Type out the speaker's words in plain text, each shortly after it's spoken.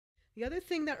The other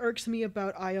thing that irks me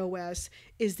about iOS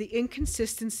is the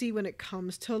inconsistency when it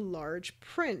comes to large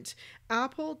print.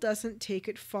 Apple doesn't take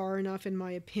it far enough, in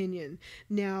my opinion.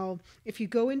 Now, if you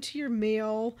go into your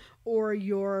mail or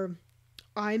your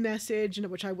iMessage,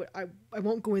 which I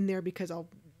won't go in there because I'll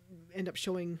end up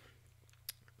showing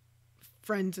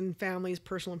friends and family's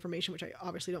personal information, which I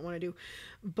obviously don't want to do.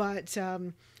 But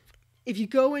if you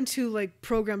go into like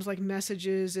programs like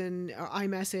Messages and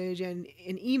iMessage and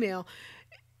email,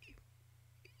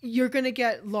 you're going to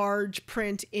get large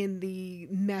print in the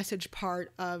message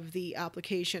part of the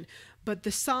application, but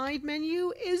the side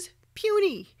menu is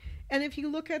puny. And if you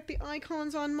look at the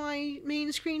icons on my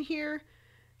main screen here,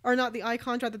 or not the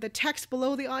icons, rather the text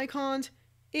below the icons,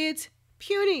 it's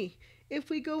puny.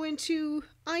 If we go into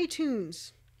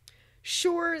iTunes,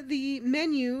 sure, the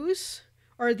menus,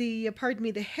 or the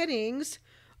headings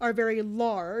are very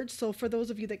large. So for those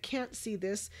of you that can't see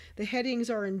this, the headings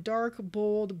are in dark,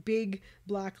 bold, big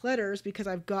black letters because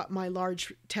I've got my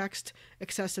large text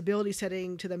accessibility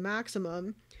setting to the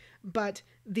maximum. But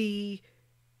the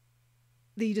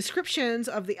descriptions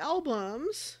of the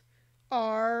albums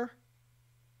are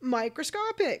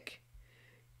microscopic.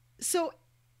 So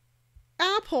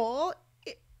Apple,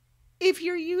 if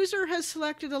your user has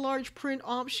selected a large print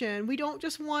option, we don't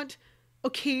just want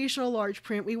occasional large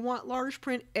print. We want large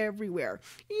print everywhere.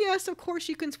 Yes, of course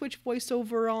you can switch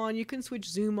voiceover on, you can switch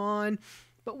zoom on,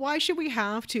 but why should we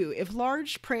have to? If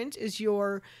large print is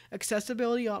your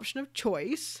accessibility option of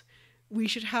choice, we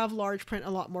should have large print a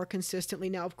lot more consistently.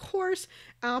 Now, of course,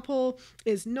 Apple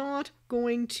is not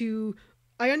going to,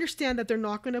 I understand that they're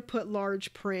not going to put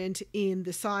large print in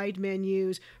the side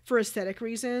menus for aesthetic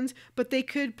reasons, but they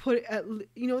could put,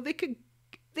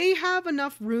 they have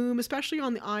enough room, especially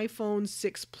on the iPhone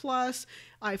 6 Plus,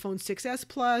 iPhone 6s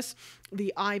Plus,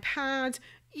 the iPads.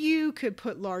 You could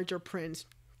put larger print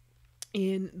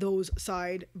in those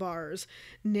sidebars.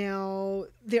 Now,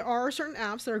 there are certain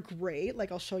apps that are great.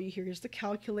 Like I'll show you here. Here's the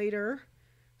calculator.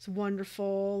 It's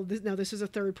wonderful. This is a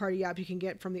third-party app you can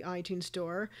get from the iTunes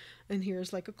store. And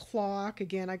here's like a clock.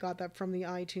 Again, I got that from the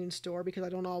iTunes store because I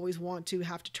don't always want to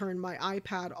have to turn my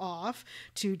iPad off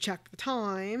to check the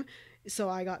time. So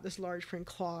I got this large print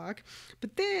clock.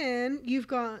 But then you've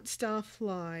got stuff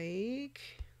like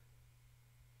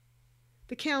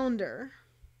the calendar.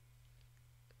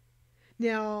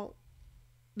 Now,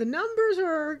 the numbers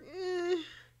are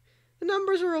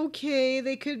okay.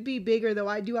 They could be bigger, though.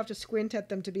 I do have to squint at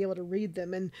them to be able to read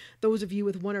them. And those of you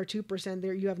with 1 or 2%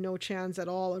 there, you have no chance at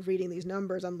all of reading these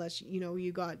numbers unless,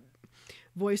 you got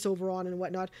voiceover on and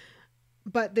whatnot.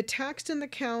 But the text in the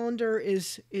calendar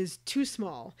is too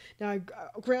small. Now,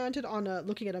 granted,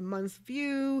 looking at a month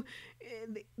view,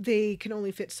 they can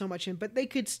only fit so much in, but they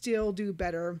could still do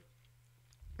better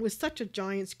with such a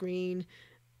giant screen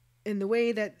in the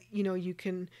way that, you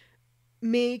can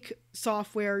make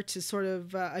software to sort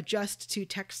of adjust to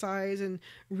text size and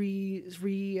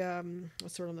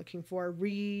what's what I'm looking for,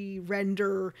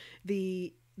 re-render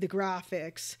the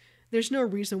graphics. There's no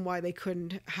reason why they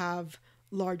couldn't have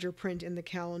larger print in the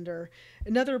calendar.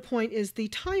 Another point is the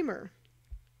timer.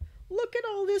 Look at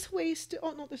all this waste.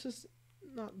 Oh no, this is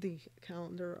not the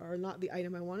calendar, or not the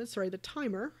item I wanted. Sorry, the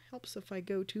timer. Helps if I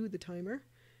go to the timer.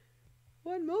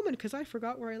 One moment, because I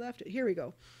forgot where I left it. Here we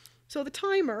go. So the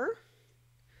timer.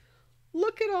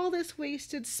 Look at all this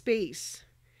wasted space.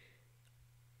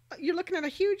 You're looking at a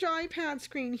huge iPad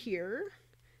screen here.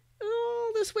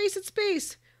 All this wasted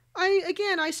space.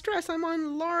 I stress I'm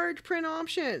on large print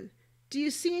option. Do you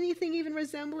see anything even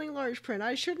resembling large print?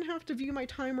 I shouldn't have to view my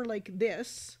timer like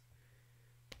this.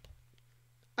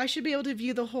 I should be able to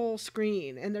view the whole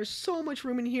screen. And there's so much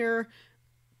room in here.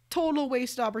 Total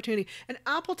wasted opportunity. And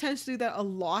Apple tends to do that a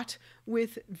lot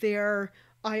with their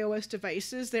iOS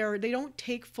devices. They don't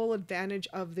take full advantage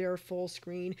of their full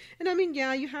screen. And I mean,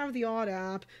 yeah, you have the odd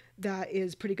app that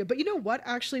is pretty good. But you know what?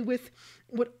 Actually, with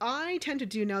what I tend to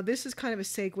do now, this is kind of a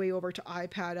segue over to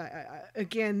iPad.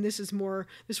 Again, this is more,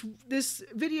 this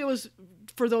video is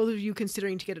for those of you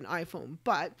considering to get an iPhone.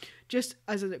 But just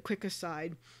as a quick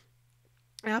aside,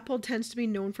 Apple tends to be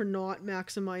known for not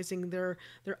maximizing their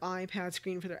iPad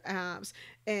screen for their apps.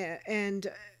 And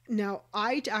now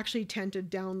I actually tend to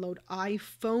download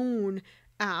iPhone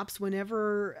apps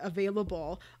whenever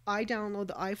available. I download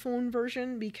the iPhone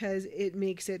version because it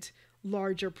makes it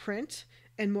larger print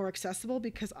and more accessible,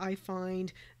 because I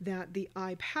find that the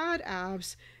iPad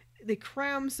apps, they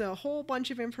crams a whole bunch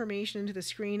of information into the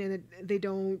screen, and they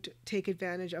don't take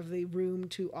advantage of the room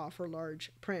to offer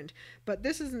large print. But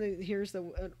this is here's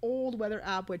an old weather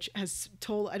app which has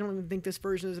I don't even think this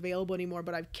version is available anymore,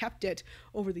 but I've kept it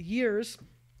over the years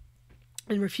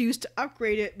and refused to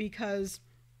upgrade it because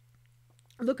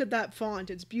Look at that font,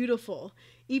 it's beautiful.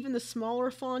 Even the smaller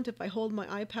font, if I hold my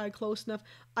iPad close enough,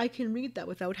 I can read that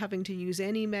without having to use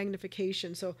any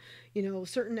magnification. So, you know,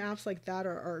 certain apps like that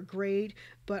are great,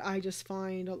 but I just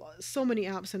find so many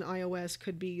apps in iOS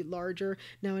could be larger.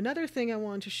 Now, another thing I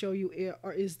want to show you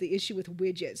is the issue with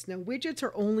widgets. Now, widgets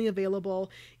are only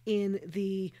available in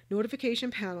the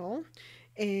notification panel,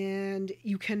 and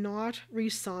you cannot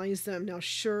resize them. Now,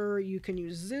 sure, you can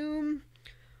use zoom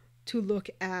to look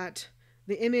at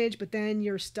the image, but then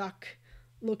you're stuck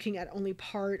looking at only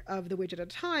part of the widget at a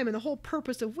time. And the whole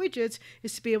purpose of widgets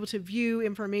is to be able to view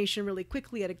information really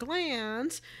quickly at a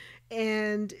glance.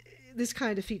 And this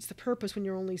kind of defeats the purpose when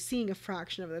you're only seeing a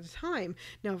fraction of it at a time.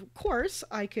 Now, of course,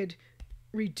 I could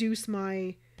reduce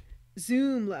my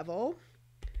zoom level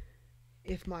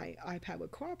if my iPad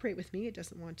would cooperate with me. It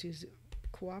doesn't want to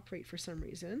cooperate for some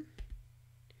reason.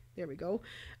 There we go.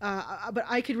 But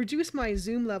I could reduce my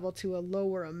zoom level to a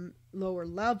lower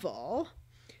level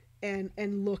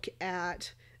and look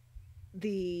at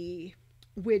the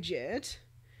widget.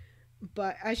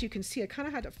 But as you can see, I kind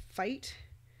of had to fight.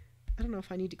 I don't know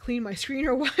if I need to clean my screen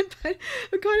or what, but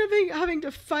I'm kind of having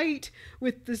to fight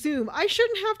with the zoom. I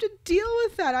shouldn't have to deal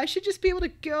with that. I should just be able to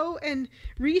go and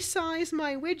resize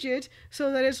my widget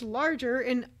so that it's larger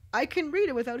and I can read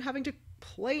it without having to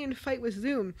play and fight with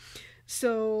zoom.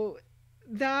 So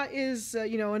that is,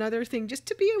 you know, another thing just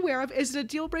to be aware of. Is it a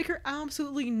deal breaker?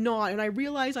 Absolutely not. And I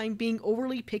realize I'm being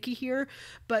overly picky here,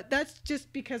 but that's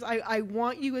just because I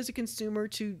want you as a consumer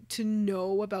to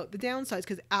know about the downsides,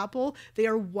 because Apple, they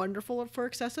are wonderful for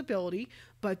accessibility,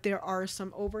 but there are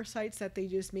some oversights that they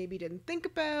just maybe didn't think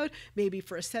about. Maybe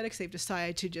for aesthetics, they've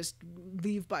decided to just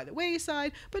leave by the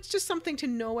wayside, but it's just something to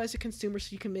know as a consumer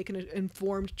so you can make an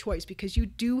informed choice, because you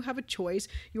do have a choice.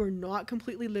 You are not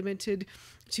completely limited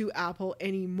to Apple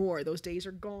anymore. Those days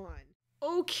are gone.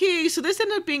 Okay, so this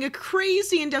ended up being a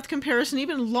crazy in-depth comparison,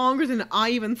 even longer than I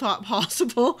even thought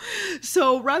possible.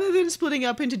 So rather than splitting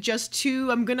up into just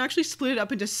 2, I'm going to actually split it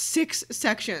up into 6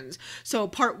 sections. So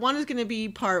part 1 is going to be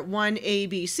part 1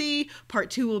 ABC, part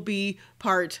 2 will be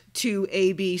part 2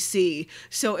 ABC.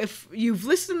 So if you've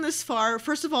listened this far,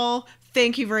 first of all,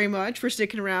 thank you very much for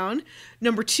sticking around.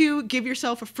 Number 2, give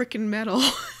yourself a frickin' medal.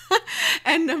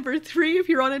 And number 3, if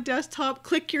you're on a desktop,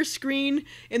 click your screen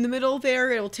in the middle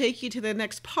there. It'll take you to the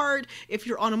next part. If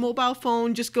you're on a mobile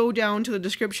phone, just go down to the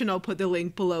description. I'll put the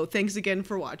link below. Thanks again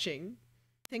for watching.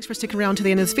 Thanks for sticking around to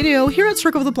the end of this video. Here at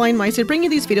Circle of the Blind Mice, I bring you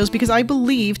these videos because I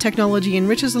believe technology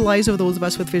enriches the lives of those of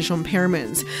us with visual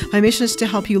impairments. My mission is to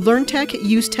help you learn tech,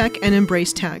 use tech, and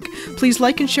embrace tech. Please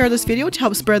like and share this video to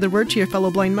help spread the word to your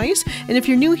fellow blind mice. And if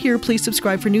you're new here, please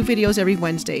subscribe for new videos every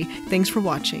Wednesday. Thanks for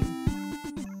watching.